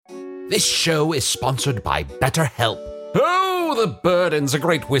This show is sponsored by BetterHelp. Oh, the burdens a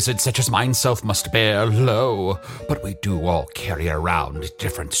great wizard such as myself must bear, lo. But we do all carry around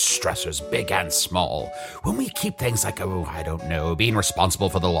different stressors, big and small. When we keep things like, being responsible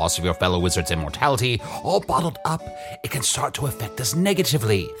for the loss of your fellow wizard's immortality, all bottled up, it can start to affect us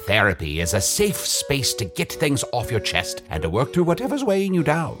negatively. Therapy is a safe space to get things off your chest and to work through whatever's weighing you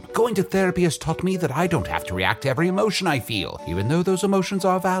down. Going to therapy has taught me that I don't have to react to every emotion I feel, even though those emotions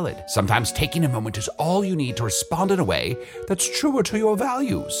are valid. Sometimes taking a moment is all you need to respond in a way that's truer to your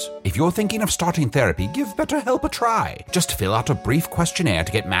values. If you're thinking of starting therapy, give BetterHelp a try. Just fill out a brief questionnaire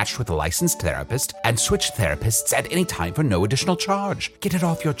to get matched with a licensed therapist and switch therapists at any time for no additional charge. Get it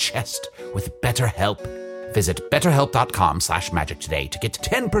off your chest with BetterHelp. Visit betterhelp.com/magic today to get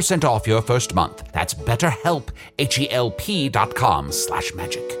 10% off your first month. That's BetterHelp,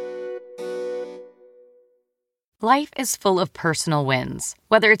 HELP.com/magic. Life is full of personal wins.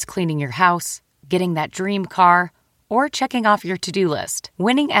 Whether it's cleaning your house, getting that dream car, or checking off your to-do list,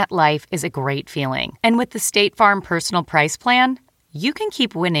 winning at life is a great feeling. And with the State Farm Personal Price Plan, you can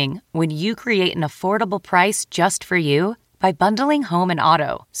keep winning when you create an affordable price just for you by bundling home and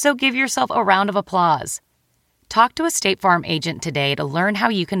auto. So give yourself a round of applause. Talk to a State Farm agent today to learn how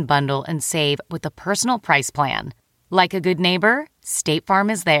you can bundle and save with the Personal Price Plan. Like a good neighbor, State Farm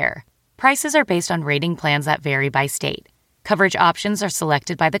is there. Prices are based on rating plans that vary by state. Coverage options are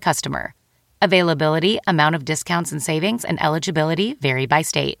selected by the customer. Availability, amount of discounts and savings, and eligibility vary by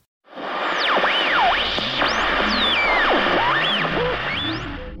state.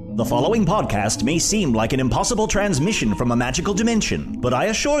 The following podcast may seem like an impossible transmission from a magical dimension, but I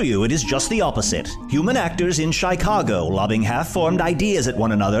assure you it is just the opposite. Human actors in Chicago lobbing half-formed ideas at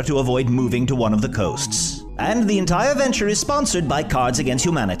one another to avoid moving to one of the coasts. And the entire venture is sponsored by Cards Against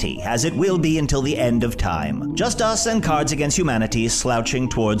Humanity, as it will be until the end of time. Just us and Cards Against Humanity slouching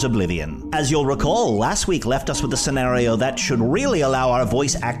towards oblivion. As you'll recall, last week left us with a scenario that should really allow our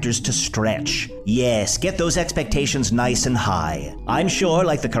voice actors to stretch. Yes, get those expectations nice and high. I'm sure,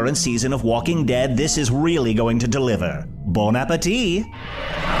 like the current season of Walking Dead, this is really going to deliver. Bon appetit!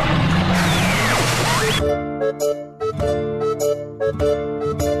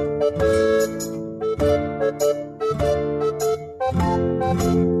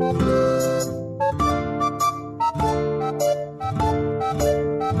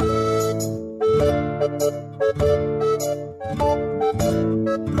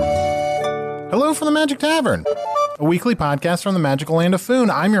 Hello from the Magic Tavern, a weekly podcast from the magical land of Foon.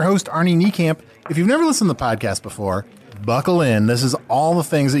 I'm your host, Arnie Niekamp. If you've never listened to the podcast before, buckle in. This is all the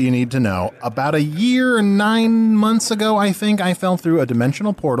things that you need to know. About a year and 9 months ago, I think, I fell through a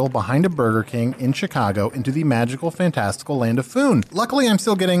dimensional portal behind a Burger King in Chicago into the magical, fantastical land of Foon. Luckily, I'm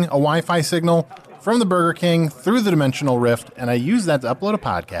still getting a Wi-Fi signal from the Burger King through the dimensional rift, and I use that to upload a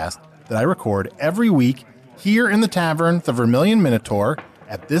podcast that I record every week here in the tavern, the Vermilion Minotaur,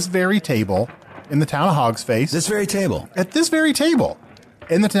 at this very table in the town of Hogsface. This very table. At this very table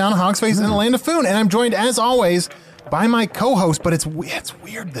in the town of Hogsface in the land of Foon. And I'm joined, as always, by my co-host, but it's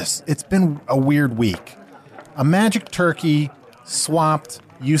weird it's been a weird week. A magic turkey swapped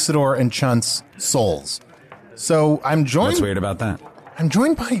Usador and Chunt's souls. So I'm joined... What's weird about that? I'm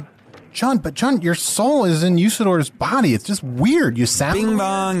joined by Chunt, but Chunt, your soul is in Usador's body. It's just weird. You sound... Bing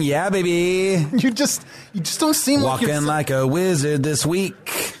bong, yeah, baby. You just don't seem Walking like... like a wizard this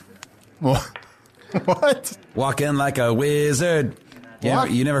week. What? Walking like a wizard. Yeah,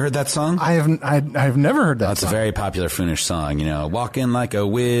 you never heard that song? I've never heard that That's song. a very popular Foonish song, you know. Walking like a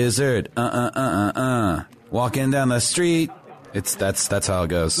wizard. Walking down the street. That's how it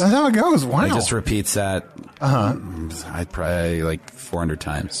goes. That's how it goes. Wow. It just repeats that. I'd probably like 400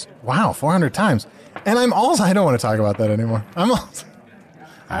 times. Wow, 400 times. And I don't want to talk about that anymore. I'm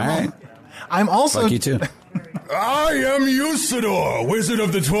also Fuck you too. I am Usador, wizard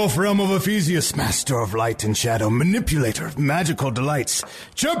of the 12th realm of Ephesius, master of light and shadow, manipulator of magical delights,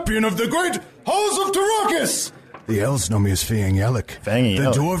 champion of the great halls of Tarakas. The elves know me as Fiang Yelik. Fiang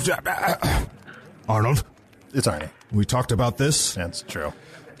Yelik. The dwarves... Arnold? It's Arnie. We talked about this? That's true.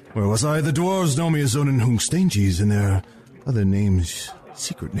 Where was I? The dwarves know me as Zonin Hungstanges, and there are other names,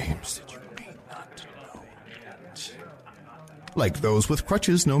 secret names that you may not know yet. Like those with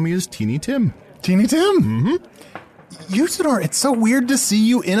crutches know me as Teeny Tim. Teeny Tim? Mm-hmm. Usador, it's so weird to see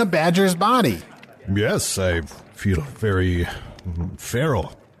you in a badger's body. Yes, I feel very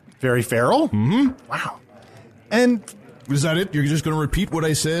feral. Very feral? Mm-hmm. Wow. And... Is that it? You're just going to repeat what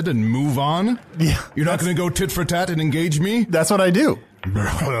I said and move on? Yeah. You're not going to go tit for tat and engage me? That's what I do.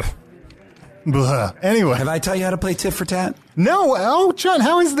 Blah. Anyway. Have I taught you how to play tit for tat? No. Oh, John,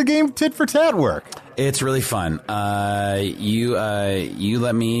 how is the game tit for tat work? It's really fun. You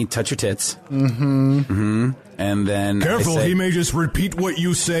let me touch your tits. And then Careful, he may just repeat what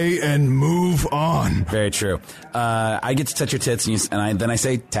you say and move on. Very true. I get to touch your tits, and then I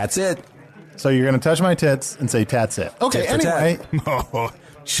say, "That's it." So you're going to touch my tits and say, "That's it." Okay, Tit for anyway. Oh,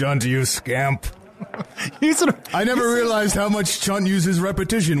 Chunt, you scamp. Chunt. I never realized how much Chunt uses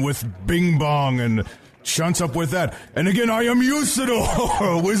repetition with Bing Bong and Chunt's up with that. And again, I am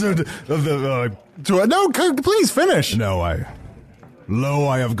Usador, wizard of the... No, please finish. No, I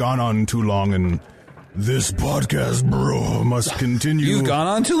have gone on too long, and this podcast, bro, must continue. You've gone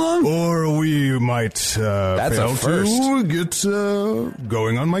on too long? Or we might That's fail a first. to get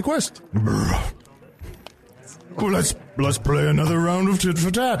going on my quest. Bro. Well, let's play another round of tit for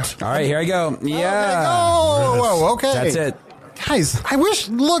tat. All right, here I go. Yeah. Oh, okay. That's it. Guys,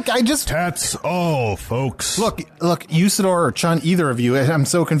 I just... Tats all, folks. Look, Usador or Chunt, either of you, I'm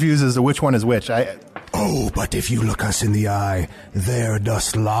so confused as to which one is which. Oh, but if you look us in the eye, there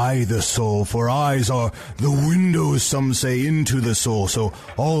doth lie the soul, for eyes are the windows, some say, into the soul. So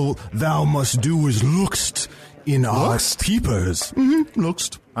all thou must do is lookst in our peepers.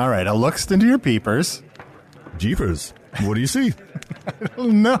 Lookst. All right, I looked into your peepers. Jeepers. What do you see?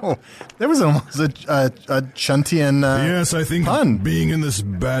 No, there was almost a Chuntian yes, I think pun. Being in this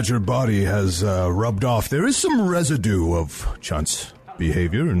badger body has rubbed off. There is some residue of Chunt's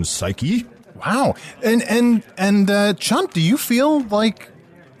behavior and psyche. Wow. And Chunt, do you feel like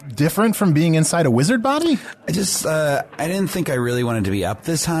different from being inside a wizard body? I didn't think I really wanted to be up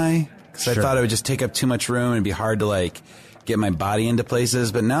this high, because I thought it would just take up too much room and it'd be hard to get my body into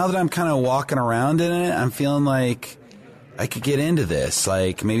places. But now that I'm kind of walking around in it, I'm feeling like I could get into this.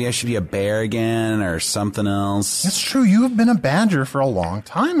 Like maybe I should be a bear again or something else. It's true. You have been a badger for a long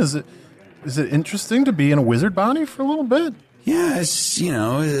time. Is it interesting to be in a wizard body for a little bit? Yeah, it's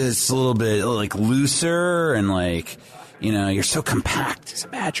a little bit looser and you're so compact as a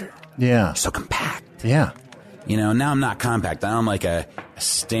badger. Yeah. You're so compact. Yeah. Now I'm not compact. Now I'm like a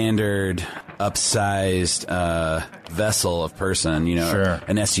standard upsized vessel of person, Sure.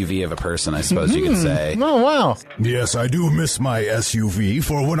 An SUV of a person, I suppose you could say. Oh, wow. Yes, I do miss my SUV,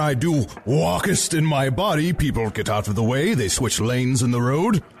 for when I do walkest in my body, people get out of the way, they switch lanes in the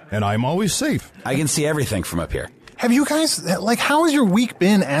road, and I'm always safe. I can see everything from up here. Have you guys, how has your week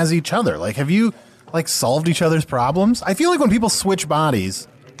been as each other? Have you, solved each other's problems? I feel like when people switch bodies,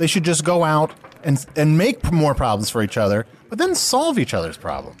 they should just go out and make more problems for each other, but then solve each other's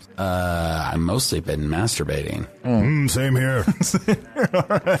problems. I've mostly been masturbating. Same here.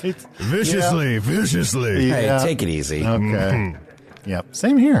 All right. Viciously. Hey, take it easy. Okay. Yep.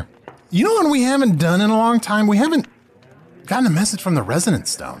 Same here. You know what we haven't done in a long time? We haven't gotten a message from the Resonance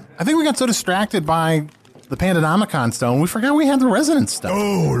Stone. I think we got so distracted by the Pandanomicon Stone, we forgot we had the Resonance Stone.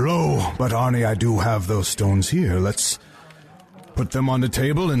 Oh, lo. But Arnie, I do have those stones here. Let's put them on the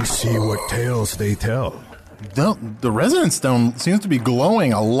table and see what tales they tell. The Resonance Stone seems to be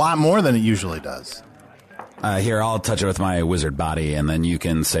glowing a lot more than it usually does. Here, I'll touch it with my wizard body, and then you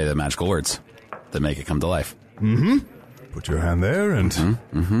can say the magical words that make it come to life. Put your hand there and...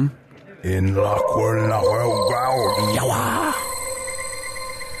 In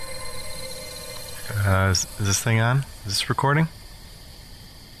Is this thing on? Is this recording?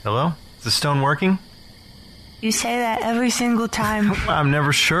 Hello? Is the stone working? You say that every single time I'm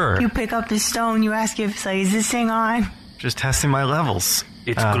never sure. you pick up the stone. You ask if, is this thing on? Just testing my levels.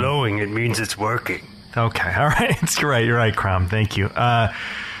 It's glowing. It means it's working. Okay, all right. You're right, Crom. Thank you.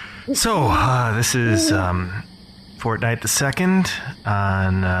 So this is Fortnite the 2nd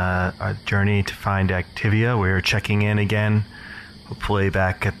on our journey to find Activia. We're checking in again. Hopefully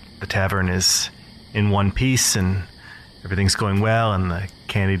back at the tavern is in one piece and everything's going well and the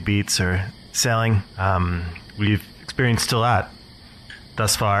candied beets are selling. We've experienced a lot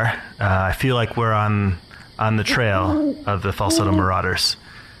thus far. I feel like we're on the trail of the Falsetto Marauders.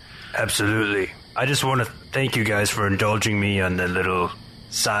 Absolutely. I just want to thank you guys for indulging me on the little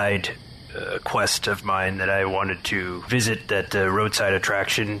side quest of mine that I wanted to visit that roadside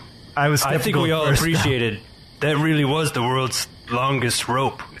attraction. I think we all appreciated that. Really was the world's longest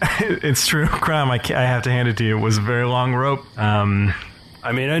rope. It's true, Crom. I have to hand it to you. It was a very long rope.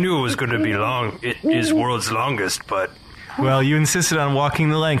 I mean, I knew it was going to be long. It is world's longest, but... Well, you insisted on walking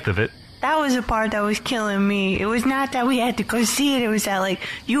the length of it. That was the part that was killing me. It was not that we had to go see it. It was that,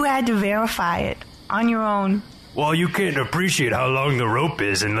 you had to verify it on your own. Well, you can't appreciate how long the rope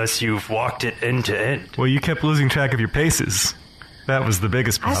is unless you've walked it end to end. Well, you kept losing track of your paces. That was the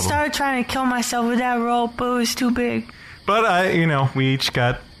biggest problem. I started trying to kill myself with that rope, but it was too big. But, we each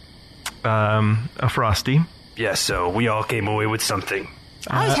got a Frosty. Yeah, so we all came away with something.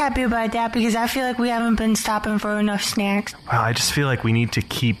 I was happy about that because I feel like we haven't been stopping for enough snacks. Well, I just feel like we need to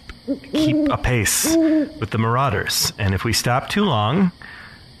keep a pace with the Marauders. And if we stop too long,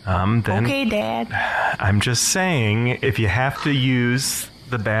 then... Okay, Dad. I'm just saying, if you have to use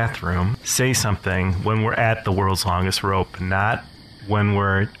the bathroom, say something when we're at the world's longest rope, not when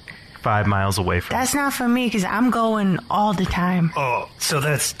we're 5 miles away from That's not for me because I'm going all the time. Oh, so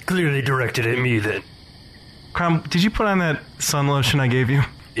that's clearly directed at me then. Crom, did you put on that sun lotion I gave you?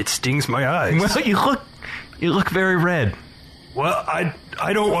 It stings my eyes. Well, you look very red. Well, I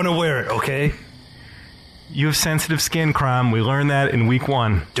don't want to wear it, okay? You have sensitive skin, Crom. We learned that in week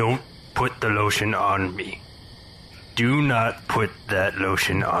 1. Don't put the lotion on me. Do not put that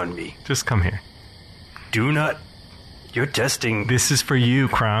lotion on me. Just come here. Do not. You're testing. This is for you,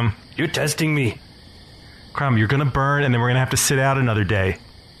 Crom. You're testing me. Crom, you're going to burn, and then we're going to have to sit out another day.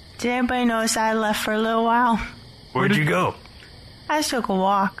 Did anybody notice I left for a little while? Where'd you go? I just took a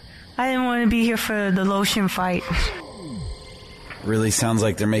walk. I didn't want to be here for the lotion fight. Really sounds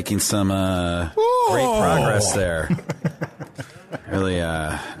like they're making some great progress there. Really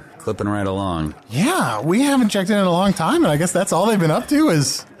clipping right along. Yeah, we haven't checked in a long time, and I guess that's all they've been up to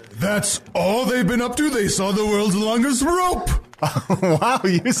is... That's all they've been up to? They saw the world's longest rope! Wow,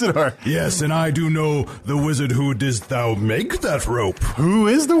 Usador. Yes, and I do know the wizard who didst thou make that rope. Who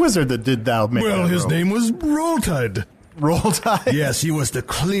is the wizard that did thou make that rope? Well, his name was Rolltide. Rolltide? Yes, he was the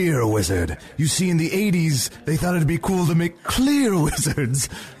clear wizard. You see, in the 80s, they thought it'd be cool to make clear wizards.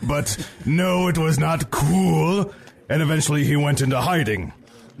 But no, it was not cool. And eventually he went into hiding.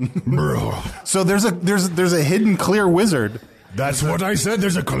 So there's a hidden clear wizard. That's what I said.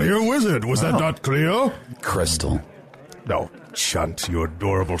 There's a clear wizard. Was that not clear? Crystal. No, Chunt, you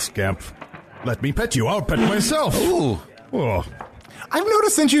adorable scamp. Let me pet you. I'll pet myself. Ooh. Oh. I've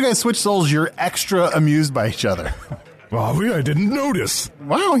noticed since you guys switched souls, you're extra amused by each other. Bobby, I didn't notice.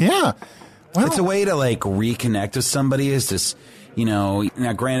 Wow, yeah. Well, It's a way to, like, reconnect with somebody. Is just, now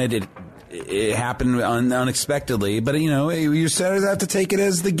granted, it happened unexpectedly, but, you said have to take it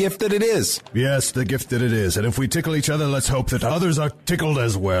as the gift that it is. Yes, the gift that it is. And if we tickle each other, let's hope that others are tickled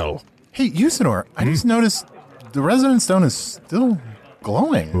as well. Hey, Usador, I just noticed the resident stone is still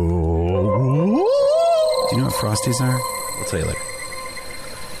glowing. Do you know what frosties are? I'll tell you later.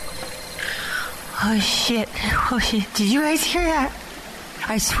 Oh, shit. Did you guys hear that?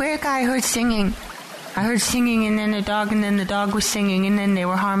 I swear to God, I heard singing. I heard singing and then the dog was singing and then they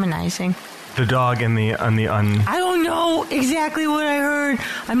were harmonizing. The dog and the I don't know exactly what I heard.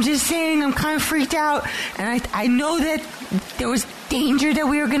 I'm just saying I'm kind of freaked out. And I know that there was danger that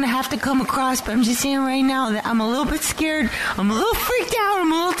we were going to have to come across, but I'm just saying right now that I'm a little bit scared. I'm a little freaked out.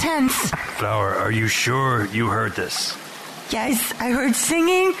 I'm a little tense. Flower, are you sure you heard this? Yes, I heard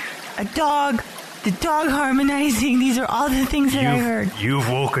singing, a dog, the dog harmonizing. These are all the things that I heard. You've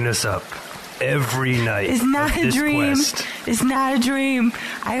woken us up every night. It's not a dream. Quest. It's not a dream.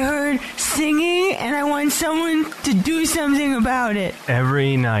 I heard singing, and I want someone to do something about it.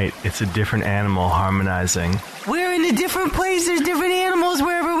 Every night, it's a different animal harmonizing. We're in a different place. There's different animals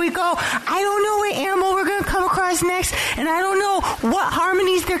wherever we go. I don't know what animal we're going to come across next, and I don't know what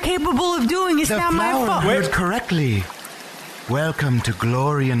harmonies they're capable of doing. It's not my fault. Heard correctly. Welcome to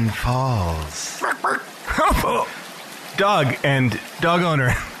Glorian Falls. Dog and dog owner.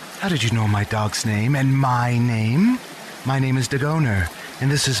 How did you know my dog's name and my name? My name is Dagoner, and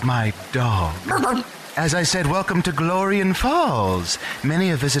this is my dog. As I said, welcome to Glorian Falls. Many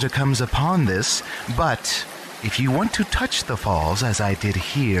a visitor comes upon this, but if you want to touch the falls, as I did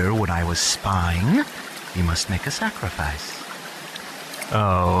here when I was spying, you must make a sacrifice.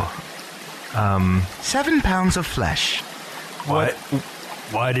 7 pounds of flesh.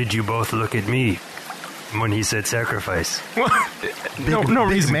 Why did you both look at me when he said sacrifice? No Big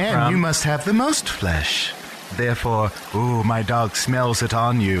reason, man, Crom. you must have the most flesh. Therefore, my dog smells it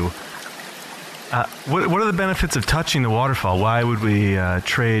on you. What are the benefits of touching the waterfall? Why would we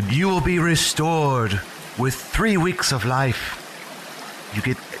trade? You will be restored with 3 weeks of life. You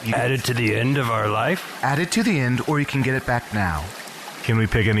get Added to the end of our life? added to the end, or you can get it back now. Can we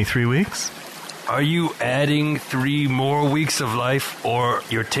pick any 3 weeks? Are you adding 3 more weeks of life, or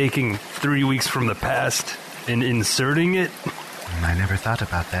you're taking 3 weeks from the past and inserting it? I never thought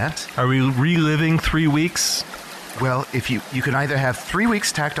about that. Are we reliving 3 weeks? Well, if you can either have 3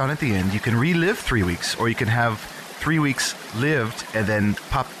 weeks tacked on at the end, you can relive 3 weeks, or you can have 3 weeks lived and then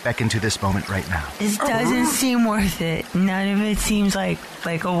pop back into this moment right now. This doesn't seem worth it. None of it seems like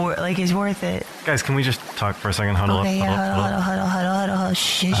it's worth it. Guys, can we just talk for a second? Huddle up. Okay, huddle.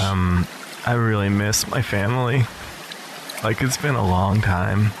 Shush. I really miss my family. Like, it's been a long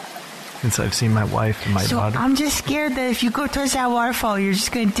time. since I've seen my wife and my daughter. I'm just scared that if you go towards that waterfall, you're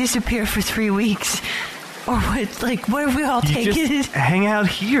just going to disappear for 3 weeks. Or what? Like, what if we all take just it? Hang out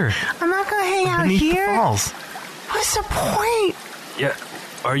here. I'm not going to hang out beneath here. The falls. What's the point? Yeah.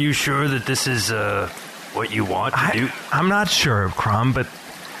 Are you sure that this is what you want to do? I'm not sure, Crumb, but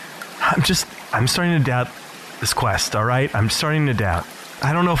I'm starting to doubt this quest, all right? I'm starting to doubt.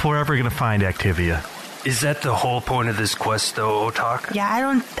 I don't know if we're ever going to find Activia. Is that the whole point of this quest, though, Otak? Yeah,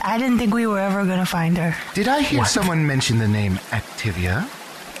 I didn't think we were ever going to find her. Did I hear someone mention the name Activia?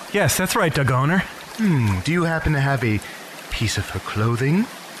 Yes, that's right, Doug Owner. Do you happen to have a piece of her clothing?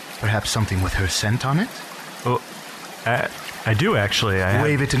 Perhaps something with her scent on it? Well, I do, actually.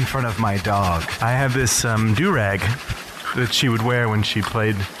 Wave it in front of my dog. I have this do-rag that she would wear when she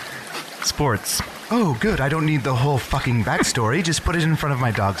played sports. Oh, good. I don't need the whole fucking backstory. Just put it in front of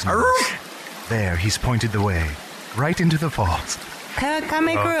my dog's nose. There, he's pointed the way. Right into the falls. Can I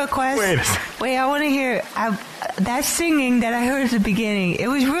make a request? Wait a second. Wait, I want to hear that singing that I heard at the beginning. It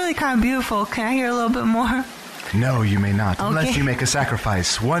was really kind of beautiful. Can I hear a little bit more? No, you may not, Okay. unless you make a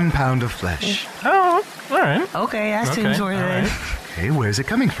sacrifice. 1 pound of flesh. Oh, all right. Okay, that seems worth it. right. Okay, where's it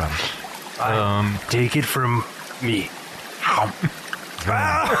coming from? Take it from me.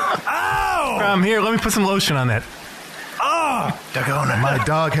 Crumb, here, let me put some lotion on that. Dagona, My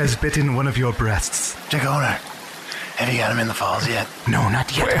dog has bitten one of your breasts. Dagona. Have you got him in the falls yet? No,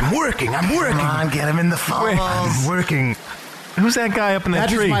 not yet. I'm working. Come on, get him in the falls. I'm working. Who's that guy up in that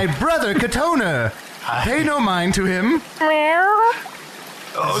That tree? is my brother, Katona. Pay no mind to him.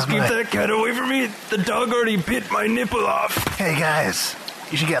 Oh, keep that cat away from me. The dog already bit my nipple off. Hey, guys.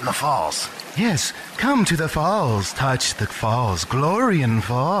 You should get in the falls. Yes, come to the falls. Touch the falls. Glorian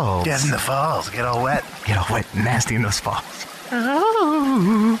Falls. Get in the falls. Get all wet. Get all wet and nasty in those falls.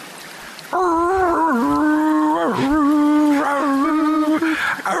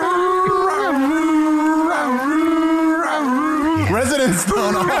 Resident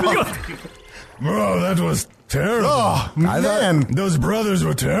Stone off. Bro, that was terrible. Oh, man. Those brothers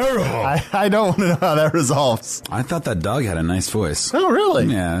were terrible. I don't want to know how that resolves. I thought that dog had a nice voice. Oh, really?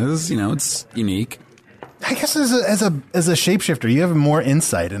 Yeah, it was, it's unique. I guess as a shapeshifter, you have more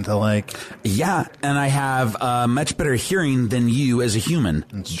insight into, like... Yeah, and I have much better hearing than you as a human.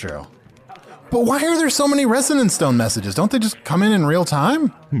 It's true. But why are there so many Resonance Stone messages? Don't they just come in real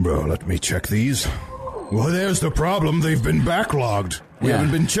time? Bro, let me check these. Well, there's the problem. They've been backlogged. We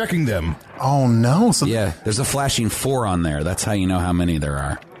haven't been checking them. Oh, no. So Yeah, there's a flashing 4 on there. That's how you know how many there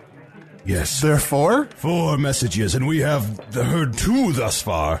are. Yes. there are 4? 4 messages, and we have heard 2 thus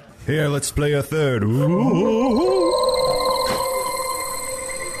far. Here, let's play a third. Ooh.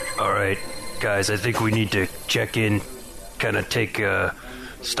 All right, guys, I think we need to check in, kind of take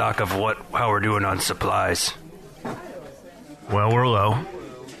stock of how we're doing on supplies. Well, we're low.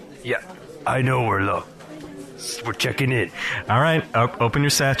 Yeah, I know we're low. We're checking in. All right, open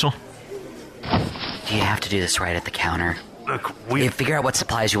your satchel. Do you have to do this right at the counter? Look, You figure out what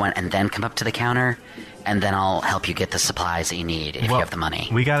supplies you want and then come up to the counter, and then I'll help you get the supplies that you need if you have the money.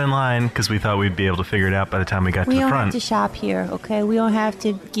 We got in line because we thought we'd be able to figure it out by the time we got We to the don't front. have to shop here, okay? We don't have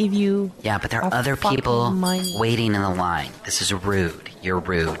to give you. Yeah, but there are our other fucking people money. waiting in the line. This is rude. You're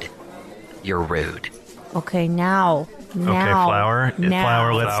rude. You're rude. Okay, now. Flower,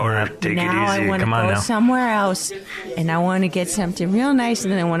 let's take now it easy. I want to Come on go now. somewhere else, and I want to get something real nice,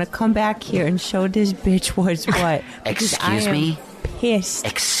 and then I want to come back here and show this bitch what's what. Because I Excuse am me? Pissed.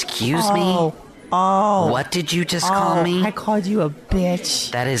 Excuse Oh. me? Oh. What did you just call me? I called you a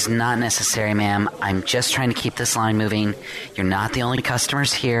bitch. That is not necessary, ma'am. I'm just trying to keep this line moving. You're not the only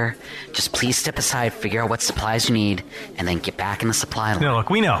customers here. Just please step aside, figure out what supplies you need, and then get back in the supply line. No, look,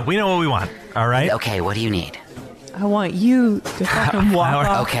 we know what we want. All right. Okay, what do you need? I want you to fucking walk Flower.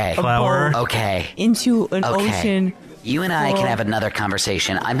 off Okay. a Flower. boat Okay. into an Okay. ocean. You and I full can have another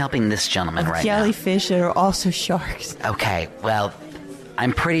conversation. I'm helping this gentleman of right jellyfish that are also sharks. now. Okay, well,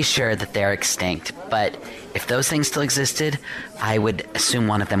 I'm pretty sure that they're extinct, but if those things still existed, I would assume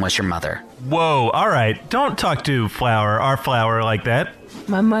one of them was your mother. Whoa, all right. Don't talk to our flower like that.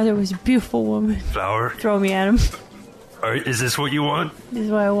 My mother was a beautiful woman. Flower, Throw me at him. is this what you want? This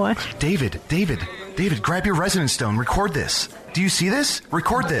is what I want. David, grab your resonance stone. Record this. Do you see this?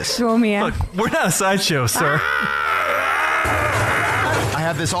 Record this. Throw me at Look, him. we're not a sideshow, sir. I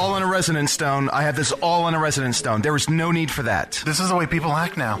have this all on a resonance stone. There is no need for that. This is the way people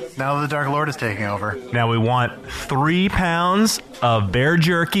act now. Now that the Dark Lord is taking over. Now we want 3 pounds of bear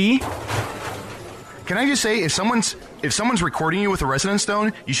jerky. Can I just say, if someone's recording you with a resonance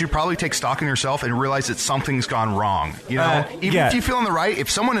stone, you should probably take stock in yourself and realize that something's gone wrong. You know, even yeah. if you feel in the right, if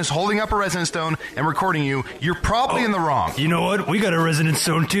someone is holding up a resonance stone and recording you, you're probably in the wrong. You know what? We got a resonance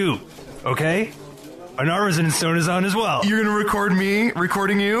stone too. okay? And our resident stone is on as well. You're gonna record me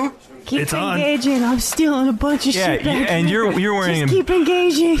recording you? Keep It's on. engaging. I'm stealing a bunch of shit back and here. you're wearing Just keep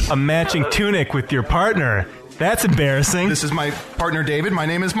engaging. a matching tunic with your partner. That's embarrassing. This is my partner David. My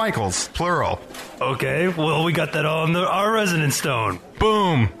name is Michaels, plural. Okay, well, we got that on our resident stone.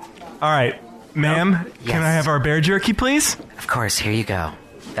 Boom. All right, ma'am, can I have our bear jerky, please? Of course, here you go.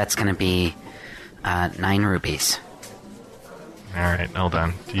 That's going to be 9 rupees. All right, hold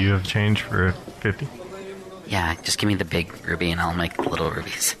on. Do you have change for 50? Yeah, just give me the big ruby and I'll make the little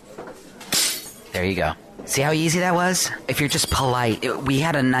rubies. There you go. See how easy that was? If you're just polite. We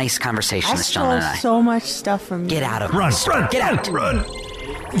had a nice conversation, I this stole gentleman and I. so much stuff from you. Get out of Run, Get out. Run.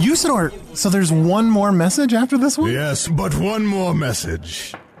 Usador, so there's one more message after this one? Yes, but one more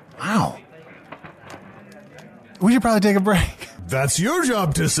message. Wow. We should probably take a break. That's your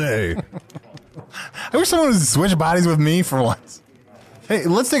job to say. I wish someone would switch bodies with me for once. Hey,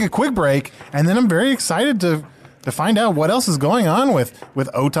 let's take a quick break, and then I'm very excited to find out what else is going on with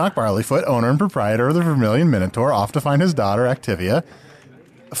Otak Barleyfoot, owner and proprietor of the Vermilion Minotaur, off to find his daughter, Activia,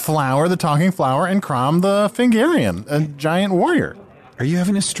 Flower, the Talking Flower, and Crom, the Fingarian, a giant warrior. Are you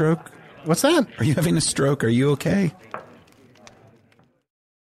having a stroke? What's that? Are you having a stroke? Are you okay?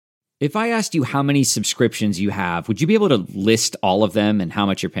 If I asked you how many subscriptions you have, would you be able to list all of them and how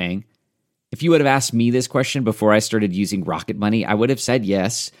much you're paying? If you would have asked me this question before I started using Rocket Money, I would have said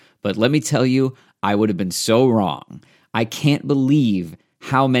yes, but let me tell you, I would have been so wrong. I can't believe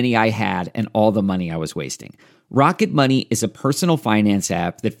how many I had and all the money I was wasting. Rocket Money is a personal finance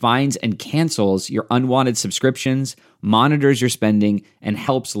app that finds and cancels your unwanted subscriptions, monitors your spending, and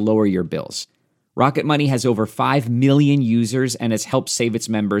helps lower your bills. Rocket Money has over 5 million users and has helped save its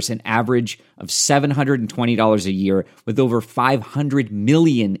members an average of $720 a year with over 500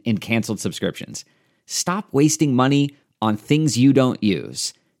 million in canceled subscriptions. Stop wasting money on things you don't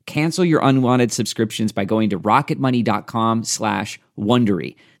use. Cancel your unwanted subscriptions by going to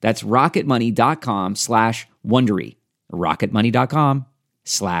rocketmoney.com/Wondery. That's rocketmoney.com/Wondery.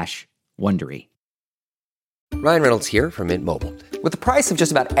 rocketmoney.com/Wondery. Ryan Reynolds here from Mint Mobile. With the price of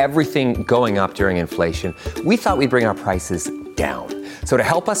just about everything going up during inflation, we thought we'd bring our prices down. So to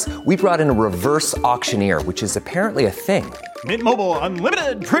help us, we brought in a reverse auctioneer, which is apparently a thing. Mint Mobile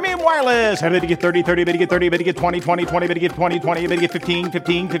Unlimited Premium Wireless. How to get 30, 30, bit to get 30, bit to get 20, 20, 20, bit to get 20, 20, bit to get 15,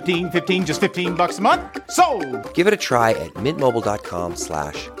 15, 15, 15, just $15 a month? Sold! Give it a try at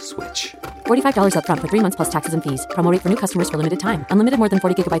mintmobile.com/switch. $45 up front for 3 months plus taxes and fees. Promo rate for new customers for limited time. Unlimited more than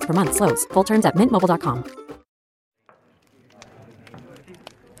 40 gigabytes per month. Slows full terms at mintmobile.com.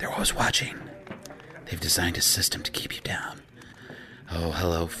 They're always watching. They've designed a system to keep you down. Oh,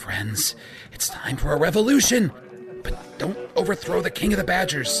 hello, friends. It's time for a revolution. But don't overthrow the king of the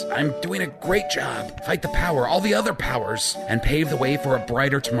badgers. I'm doing a great job. Fight the power, all the other powers, and pave the way for a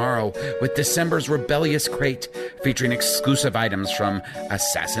brighter tomorrow with December's Rebellious Crate, featuring exclusive items from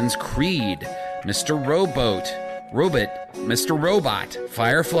Assassin's Creed, Mr. Robot, Mr. Robot,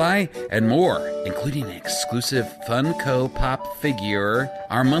 Firefly, and more, including an exclusive Funko Pop figure,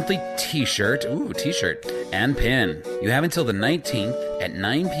 our monthly t-shirt, and pin. You have until the 19th at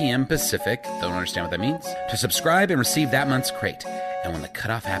 9 p.m. Pacific, don't understand what that means, to subscribe and receive that month's crate. And when the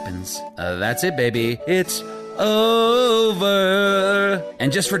cutoff happens, that's it, baby. It's over.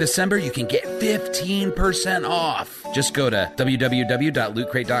 And just for December, you can get 15% off. Just go to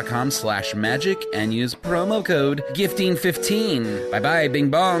www.lootcrate.com/magic and use promo code GIFTING15. Bye-bye, bing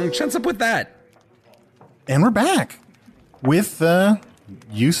bong. Chance up with that. And we're back with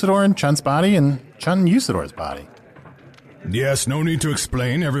Usador and Chun's body and Chun and Usador's body. Yes, no need to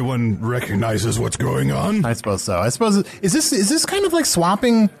explain. Everyone recognizes what's going on. I suppose so. Is this kind of like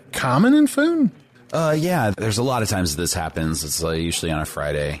swapping common and food? Yeah, there's a lot of times this happens. It's usually on a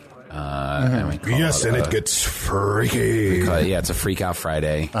Friday. Yes, and it gets freaky. It's a freak out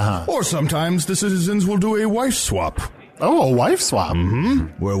Friday. Or sometimes the citizens will do a wife swap. Oh, a wife swap.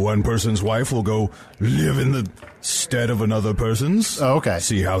 Mm-hmm. Where one person's wife will go live in the stead of another person's. Oh, okay.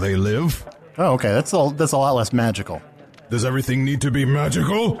 See how they live. Oh, okay. That's a lot less magical. Does everything need to be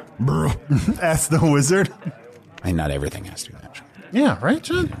magical? Bro. Ask the wizard. Not everything has to be magical. Yeah, right,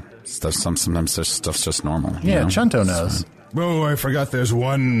 Chun? Yeah. Sometimes stuff's just normal. Yeah, Chunto knows. Oh, I forgot there's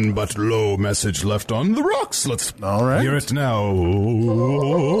one but low message left on the rocks. Let's hear it now.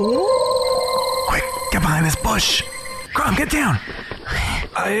 Quick, get behind this bush. Crom, get down.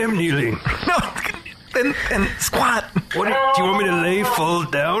 I am kneeling. No, then squat. What? Do you want me to lay full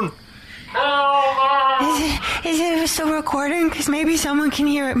down? Is it still recording? Because maybe someone can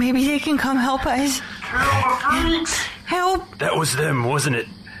hear it. Maybe they can come help us. Help! That was them, wasn't it?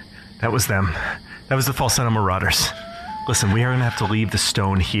 That was them. That was the Falsetto Marauders. Listen, we are going to have to leave the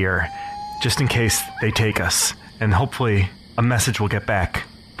stone here just in case they take us. And hopefully a message will get back.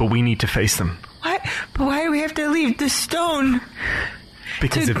 But we need to face them. What? But why do we have to leave the stone?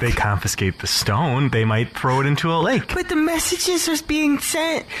 Because if they confiscate the stone, they might throw it into a lake. But the messages are being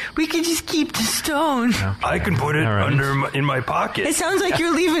sent. We could just keep the stone. Okay. I can put it in my pocket. It sounds like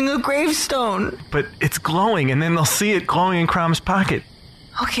you're leaving a gravestone. But it's glowing, and then they'll see it glowing in Crom's pocket.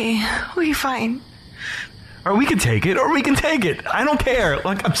 Okay, we're fine. Or we can take it, or we can take it. I don't care.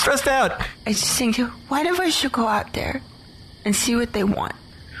 Like, I'm stressed out. I just think, what if I should go out there and see what they want?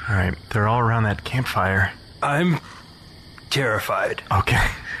 All right, they're all around that campfire. I'm terrified. Okay.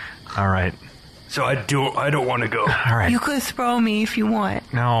 All right. So I don't want to go. All right. You could throw me if you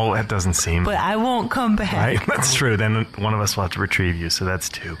want. No, that doesn't seem... But I won't come back. Right, that's true. Then one of us will have to retrieve you, so that's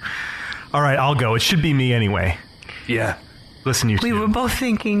 2. All right, I'll go. It should be me anyway. Yeah. Listen, you We two. were both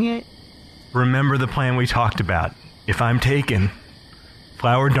thinking it. Remember the plan we talked about. If I'm taken,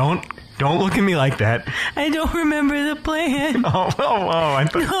 Flower, don't look at me like that. I don't remember the plan. Oh, I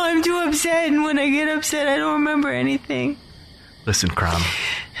thought... No, I'm too upset, and when I get upset, I don't remember anything. Listen, Crom,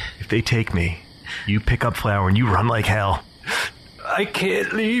 if they take me, you pick up Flower and you run like hell. I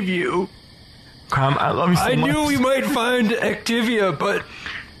can't leave you. Crom, I love you so much. I knew we might find Activia, but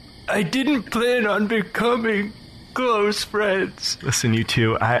I didn't plan on becoming close friends. Listen, you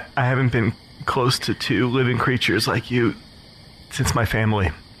two, I haven't been close to 2 living creatures like you since my family.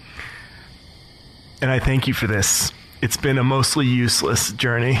 And I thank you for this. It's been a mostly useless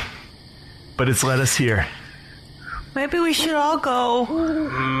journey, but it's led us here. Maybe we should all go.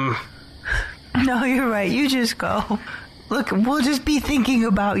 No, you're right. You just go. Look, we'll just be thinking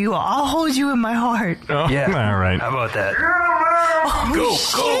about you. I'll hold you in my heart. Oh, yeah. All right. How about that? Oh,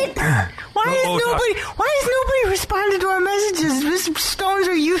 shit. Why has nobody responded to our messages? These stones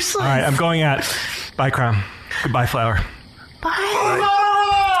are useless. All right, I'm going out. Bye, Crom. Goodbye, Flower.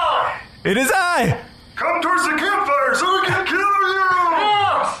 Bye. It is I! Come towards the campfire so we can kill you!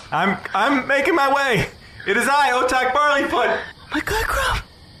 I'm making my way. It is I, Otak Barleyfoot. Oh my God, Crom.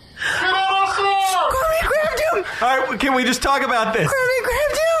 Get out of sword! Cromie grabbed him! All right, can we just talk about this? Cromie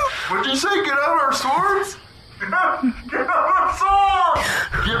grabbed him! What'd you say? Get out our swords? Get out our swords!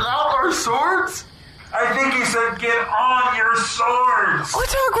 Get out our swords? I think he said get on your swords.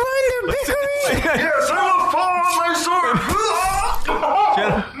 Otak, run, they're bickering! Yes, I will fall on my sword!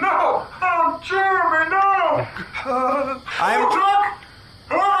 No! Oh, Jeremy, no! Otak!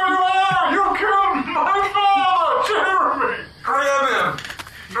 Whoever you are, you killed my father, Jeremy! Grab him!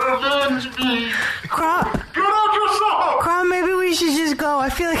 Avenge me! Crom! Get out yourself! Crom, maybe we should just go. I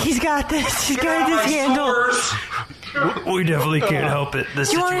feel like he's got this. He's got this handled. We definitely can't help it. The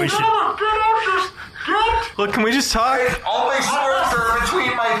situation. Get out! Look, can we just talk? All my swords are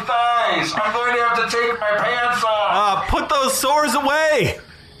between my thighs. I'm going to have to take my pants off. Put those swords away!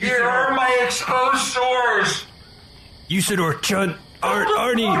 Here are my exposed swords. Usador, Chun,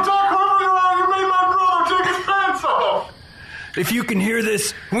 Arnie. You made my brother take his pants off. If you can hear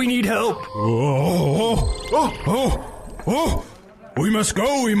this, we need help. We must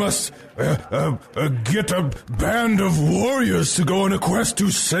go. We must get a band of warriors to go on a quest to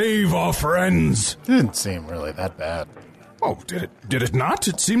save our friends. Didn't seem really that bad. Oh, did it not?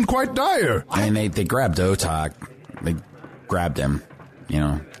 It seemed quite dire. I mean, they grabbed Otak. They grabbed him. You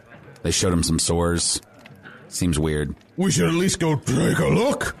know, they showed him some sores. Seems weird. We should at least go take a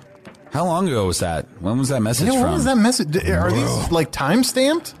look. How long ago was that? When was that message from? What was that message? Are these, like,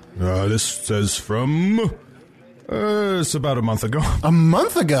 time-stamped? This says from... it's about a month ago. A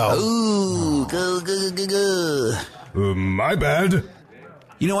month ago? Ooh, go. My bad.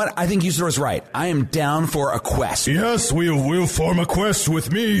 You know what? I think Usador's right. I am down for a quest. Yes, we'll form a quest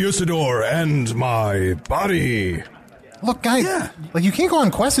with me, Usador, and my body. Look, guys, like, you can't go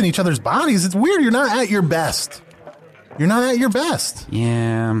on quests in each other's bodies. It's weird. You're not at your best. You're not at your best.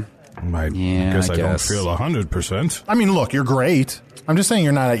 Yeah. I guess I don't feel 100%. I mean, look, you're great. I'm just saying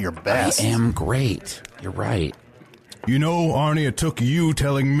you're not at your best. I am great. You're right. You know, Arnie, it took you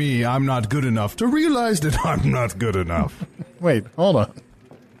telling me I'm not good enough to realize that I'm not good enough. Wait, hold on.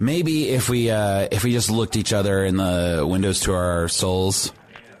 Maybe if we just looked each other in the windows to our souls.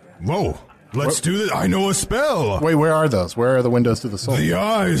 Whoa. Let's do this. I know a spell. Wait, where are those? Where are the windows to the soul? The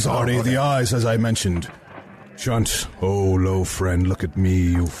eyes, Arnie, the eyes, as I mentioned. Shunt, oh, low friend, look at me,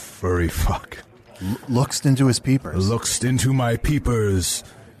 you furry fuck. Looked into his peepers. Looked into my peepers,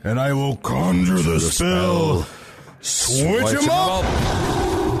 and I will conjure the spell. Switch him up!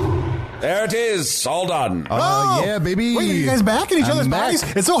 There it is, all done. Yeah, baby. Wait, are you guys back in each other's bodies?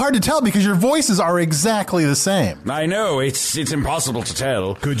 It's so hard to tell because your voices are exactly the same. I know, it's impossible to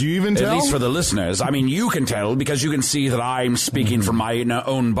tell. Could you even tell? At least for the listeners. I mean, you can tell because you can see that I'm speaking from my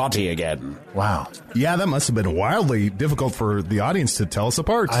own body again. Wow. Yeah, that must have been wildly difficult for the audience to tell us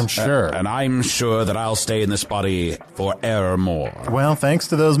apart. I'm sure. And I'm sure that I'll stay in this body forevermore. Well, thanks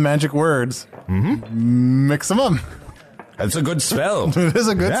to those magic words. Mix them up. It's a good spell. It is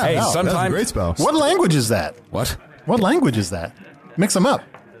a good spell. Hey, That's a sometimes great spell. What language is that? What? What language is that? Mix them up.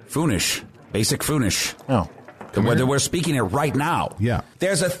 Foonish. Basic Foonish. Oh. We're speaking it right now. Yeah.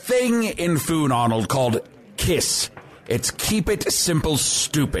 There's a thing in Foon, Arnold, called KISS. It's Keep It Simple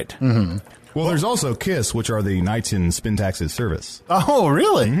Stupid. Mm-hmm. Well, there's also KISS, which are the Knights in Spintax's service. Oh,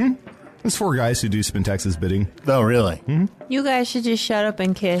 really? There's 4 guys who do Spintax's bidding. Oh, really? You guys should just shut up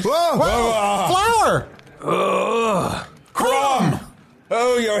and kiss. Flower! Crom!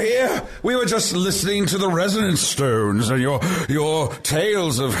 Oh, you're here? We were just listening to the Resonance Stones and your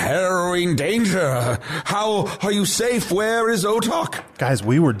tales of harrowing danger. How are you safe? Where is Otok? Guys,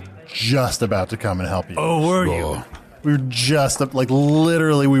 we were just about to come and help you. Oh, were you? We were just,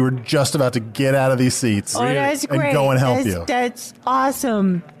 literally, we were just about to get out of these seats Oh, that's great. and go and help you. That's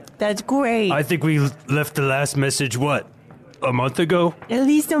awesome. That's great. I think we left the last message, a month ago? At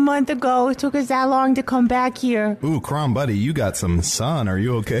least a month ago. It took us that long to come back here. Ooh, Crom, buddy, you got some sun. Are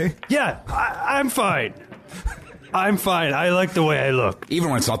you okay? Yeah, I'm fine. I'm fine. I like the way I look. Even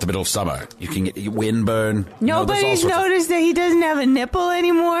when it's not the middle of summer, you can get windburn. Nobody's noticed that he doesn't have a nipple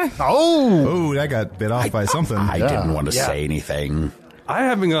anymore. Oh, that got bit off by something. I didn't want to say anything. I'm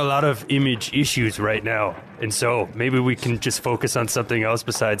having a lot of image issues right now, and so maybe we can just focus on something else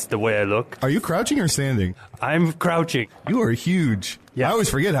besides the way I look. Are you crouching or standing? I'm crouching. You are huge. Yeah. I always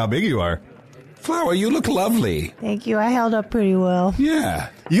forget how big you are. Flower, you look lovely. Thank you. I held up pretty well. Yeah.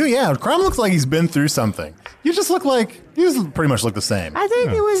 Crom looks like he's been through something. You just pretty much look the same. I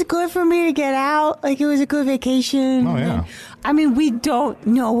think it was good for me to get out. Like, it was a good vacation. Oh, yeah. I mean, we don't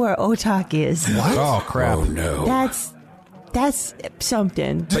know where Otak is. What? Oh, crap. Oh, no. That's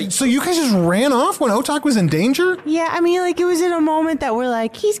something. So you guys just ran off when Otak was in danger? Yeah, I mean, like, it was in a moment that we're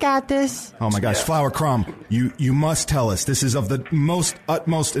like, he's got this. Oh, my gosh. Flower Crom, you must tell us. This is of the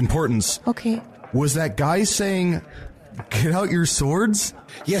utmost importance. Okay. Was that guy saying, get out your swords?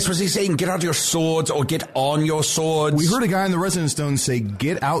 Yes, was he saying get out your swords or get on your swords? We heard a guy in the Resonance Stone say,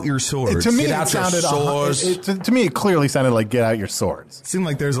 get out your swords. To me, Get it out your sounded swords. to me, it clearly sounded like get out your swords. It seemed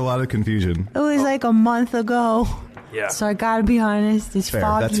like there's a lot of confusion. It was like a month ago. Yeah. So I gotta be honest, it's Fair,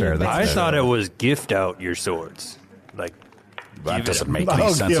 foggy. that's fair, that's I thought it was gift out your swords. Like, That doesn't make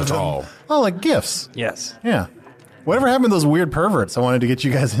any sense at all. Oh, like gifts. yes. Yeah. Whatever happened to those weird perverts? I wanted to get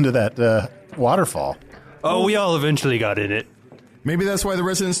you guys into that waterfall. Oh, we all eventually got in it. Maybe that's why the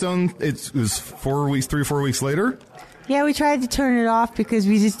Resonance Stone, it was 4 weeks later? Yeah, we tried to turn it off because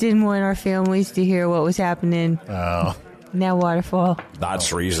we just didn't want our families to hear what was happening Oh. in that waterfall.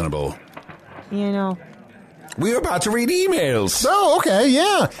 That's reasonable. You know. We're about to read emails. Oh, okay,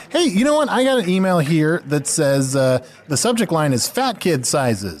 yeah. Hey, you know what? I got an email here that says the subject line is fat kid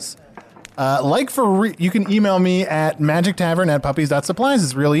sizes. You can email me at magictavern@puppies.supplies.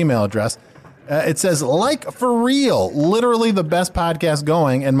 It's real email address. It says, like for real, literally the best podcast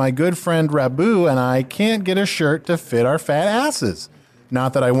going, and my good friend Rabu and I can't get a shirt to fit our fat asses.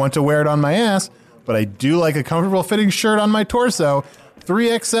 Not that I want to wear it on my ass, but I do like a comfortable fitting shirt on my torso.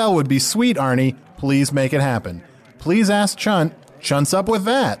 3XL would be sweet, Arnie. Please make it happen. Please ask Chunt. Chunt's up with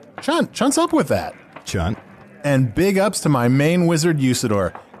that. Chunt's up with that. Chunt. And big ups to my main wizard,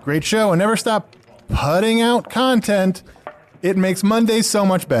 Usador. Great show, and never stop putting out content. It makes Mondays so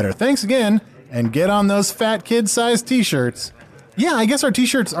much better. Thanks again, and get on those fat kid-sized t-shirts. Yeah, I guess our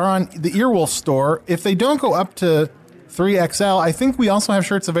t-shirts are on the Earwolf store. If they don't go up to 3XL, I think we also have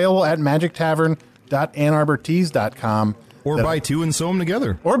shirts available at magictavern.annarbortees.com. Or buy two and sew them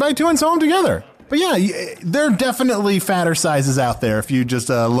together. But yeah, there are definitely fatter sizes out there if you just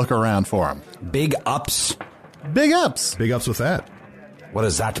look around for them. Big ups. Big ups. Big ups with that. What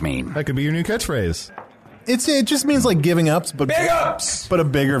does that mean? That could be your new catchphrase. It just means like giving ups, but big ups, but a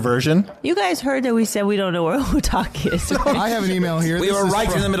bigger version. You guys heard that we said we don't know where Otak is. Right? I have an email here. We were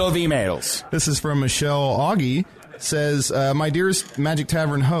right in the middle of emails. This is from Michelle Augie. Says, my dearest Magic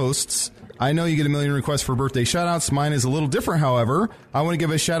Tavern hosts, I know you get a million requests for birthday shout-outs. Mine is a little different, however. I want to give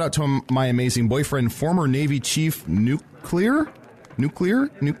a shout-out to my amazing boyfriend, former Navy Chief Nuclear?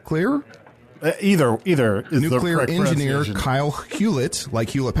 Either is Nuclear the correct engineer pronunciation. Kyle Hewlett, like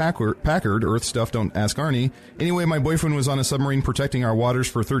Hewlett-Packard, Earth stuff, don't ask Arnie. Anyway, my boyfriend was on a submarine protecting our waters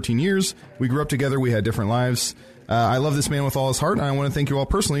for 13 years. We grew up together. We had different lives. I love this man with all his heart, and I want to thank you all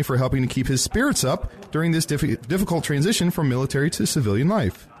personally for helping to keep his spirits up during this difficult transition from military to civilian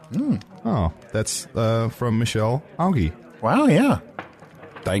life. Oh, that's from Michelle Augie. Wow, yeah.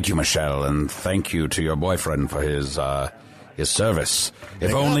 Thank you, Michelle, and thank you to your boyfriend for his service.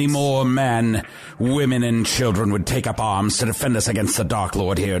 If only more men, women, and children would take up arms to defend us against the Dark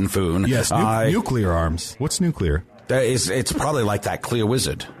Lord here in Foon. Yes, nuclear arms. What's nuclear? It's probably like that clear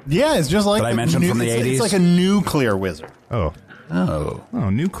wizard. Yeah, it's just like that I mentioned from the 80s. It's like a nuclear wizard. Oh,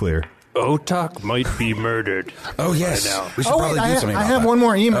 nuclear. Otak might be murdered. Oh, yes. Right now. We should probably do something about I have that. one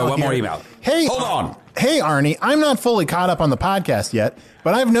more email. One more email. Hey, hold on. Hey, Arnie, I'm not fully caught up on the podcast yet,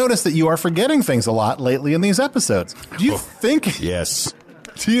 but I've noticed that you are forgetting things a lot lately in these episodes. Do you think? Yes.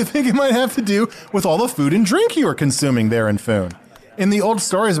 Do you think it might have to do with all the food and drink you are consuming there in Foon? In the old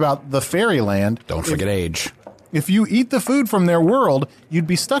stories about the fairyland, don't forget age. If you eat the food from their world, you'd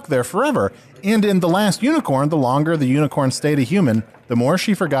be stuck there forever. And in The Last Unicorn, the longer the unicorn stayed a human, the more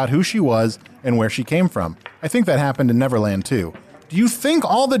she forgot who she was and where she came from. I think that happened in Neverland, too. Do you think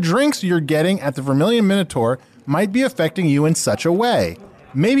all the drinks you're getting at the Vermilion Minotaur might be affecting you in such a way?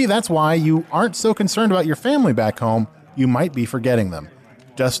 Maybe that's why you aren't so concerned about your family back home. You might be forgetting them.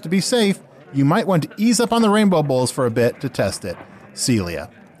 Just to be safe, you might want to ease up on the Rainbow Bowls for a bit to test it. Celia.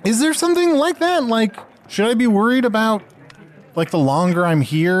 Is there something like that? Like, should I be worried about, like, the longer I'm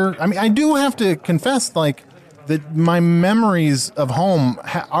here? I mean, I do have to confess, like, that my memories of home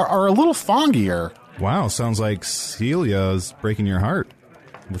are a little foggier. Wow, sounds like Celia's breaking your heart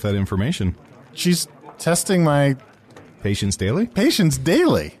with that information. She's testing my patience daily. Patience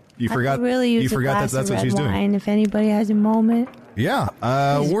daily. You forgot. I could really use you forgot a glass that's of what red she's wine doing. if anybody has a moment. Yeah.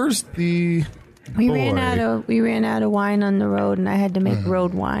 Where's the? We boy? ran out of wine on the road, and I had to make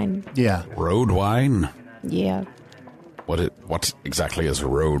road wine. Yeah. Road wine? Yeah. What exactly is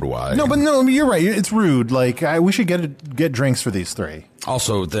road wine? No, you're right. It's rude. Like, we should get drinks for these three.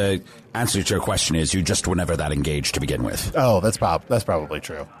 Also, the answer to your question is you just were never that engaged to begin with. Oh, that's probably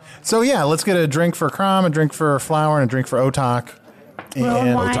true. So yeah, let's get a drink for Crom, a drink for Flower, and a drink for Otak.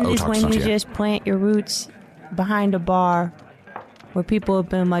 Road wine is when you just plant your roots behind a bar where people have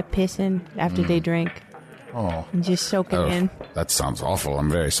been like pissing after they drink. Oh. And just soak it in. That sounds awful.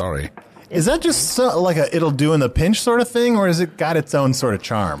 I'm very sorry. Is that just like a it'll do in the pinch sort of thing, or has it got its own sort of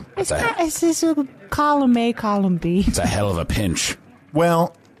charm? It's just a column A, column B. It's a hell of a pinch.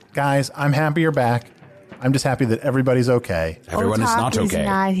 Well, guys, I'm happy you're back. I'm just happy that everybody's okay. Everyone is not okay.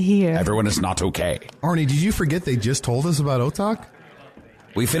 Not here. Everyone is not okay. Arnie, did you forget they just told us about Otak?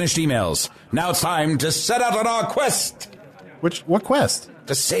 We finished emails. Now it's time to set out on our quest. What quest?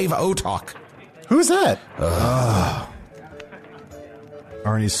 To save Otak. Who's that?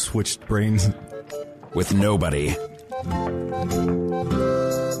 Arnie switched brains. With nobody.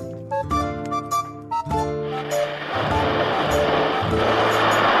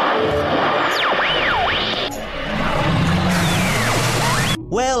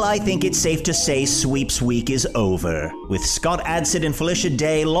 Well, I think it's safe to say Sweeps Week is over. With Scott Adsit and Felicia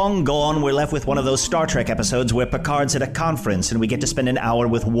Day long gone, we're left with one of those Star Trek episodes where Picard's at a conference and we get to spend an hour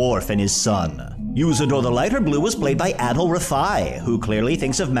with Worf and his son. Usador the Lighter Blue was played by Adil Rafai, who clearly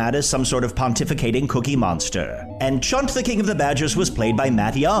thinks of Matt as some sort of pontificating cookie monster. And Chunt the King of the Badgers was played by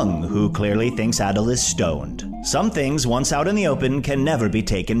Matt Young, who clearly thinks Adil is stoned. Some things, once out in the open, can never be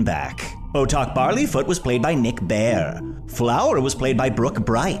taken back. Otak Barleyfoot was played by Nick Bear. Flower was played by Brooke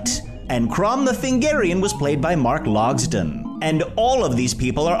Bright. And Crom the Fingarian was played by Mark Logsdon. And all of these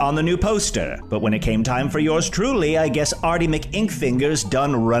people are on the new poster. But when it came time for yours truly, I guess Artie McInkfingers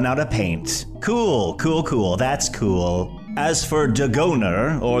done run out of paint. Cool, that's cool. As for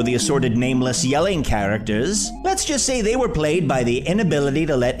Dagoner, or the assorted nameless yelling characters, let's just say they were played by the inability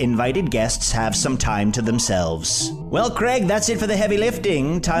to let invited guests have some time to themselves. Well, Craig, that's it for the heavy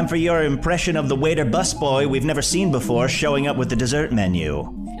lifting. Time for your impression of the waiter busboy we've never seen before showing up with the dessert menu.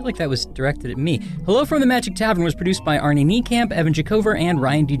 I feel like that was directed at me. Hello from the Magic Tavern was produced by Arnie Niekamp, Evan Jacover, and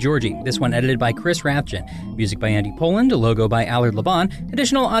Ryan DiGiorgi. This one edited by Chris Rathjen. Music by Andy Poland, a logo by Allard Laban,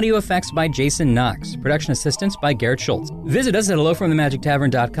 additional audio effects by Jason Knox, production assistance by Garrett Schultz. Visit us at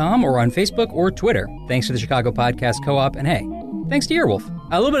hellofromthemagictavern.com or on Facebook or Twitter. Thanks to the Chicago Podcast Co-op, and hey, thanks to Earwolf.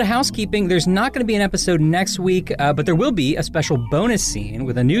 A little bit of housekeeping. There's not going to be an episode next week, but there will be a special bonus scene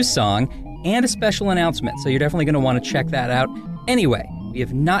with a new song and a special announcement, so you're definitely going to want to check that out. Anyway, we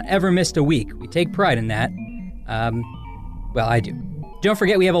have not ever missed a week. We take pride in that. Well, I do. Don't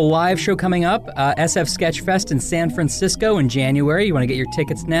forget, we have a live show coming up, SF Sketchfest in San Francisco in January. You want to get your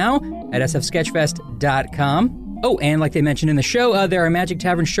tickets now at sfsketchfest.com. Oh, and like they mentioned in the show, there are Magic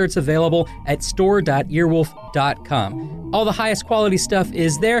Tavern shirts available at store.earwolf.com. All the highest quality stuff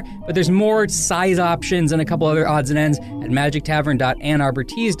is there, but there's more size options and a couple other odds and ends at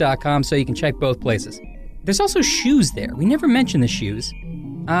magictavern.annarbortees.com, so you can check both places. There's also shoes there. We never mentioned the shoes.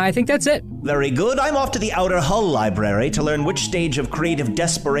 I think that's it. Very good. I'm off to the Outer Hull Library to learn which stage of creative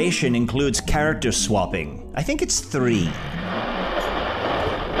desperation includes character swapping. I think it's 3.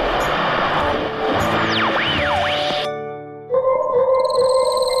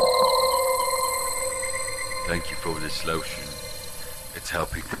 Thank you for this lotion. It's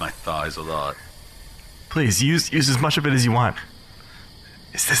helping my thighs a lot. Please, use as much of it as you want.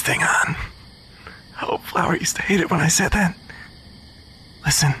 Is this thing on? Oh, Flower used to hate it when I said that.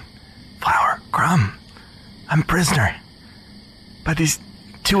 Listen, Flower, Crumb, I'm a prisoner by these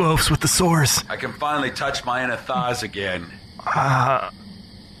 2 oafs with the sores. I can finally touch my inner thighs again.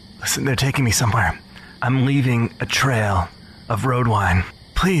 Listen, they're taking me somewhere. I'm leaving a trail of road wine.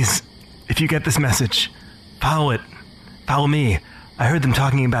 Please, if you get this message, follow it. Follow me. I heard them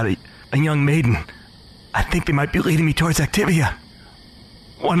talking about a young maiden. I think they might be leading me towards Activia.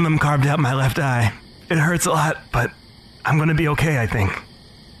 One of them carved out my left eye. It hurts a lot, but I'm gonna be okay, I think.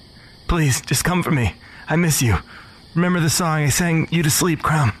 Please, just come for me. I miss you. Remember the song I sang you to sleep,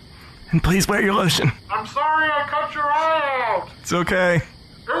 Crumb. And please wear your lotion. I'm sorry I cut your eye out. It's okay.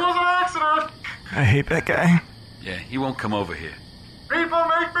 It was an accident. I hate that guy. Yeah, he won't come over here. People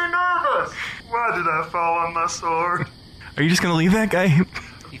make me nervous. Why did I fall on my sword? Are you just gonna leave that guy?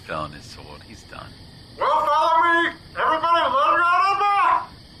 He fell on his sword. He's done. Well, follow me. Everybody, let her out of the back.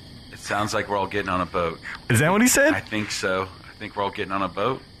 It sounds like we're all getting on a boat. Is that what he said? I think so. I think we're all getting on a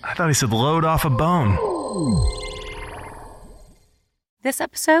boat. I thought he said load off a bone. This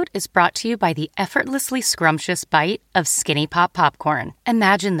episode is brought to you by the effortlessly scrumptious bite of Skinny Pop Popcorn.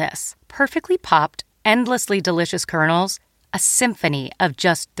 Imagine this. Perfectly popped, endlessly delicious kernels, a symphony of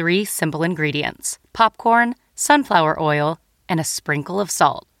just 3 simple ingredients. Popcorn, sunflower oil, and a sprinkle of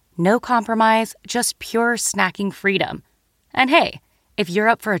salt. No compromise, just pure snacking freedom. And hey, if you're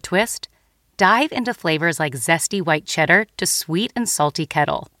up for a twist, dive into flavors like zesty white cheddar to sweet and salty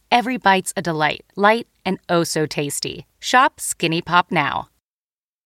kettle. Every bite's a delight, light and oh so tasty. Shop Skinny Pop now.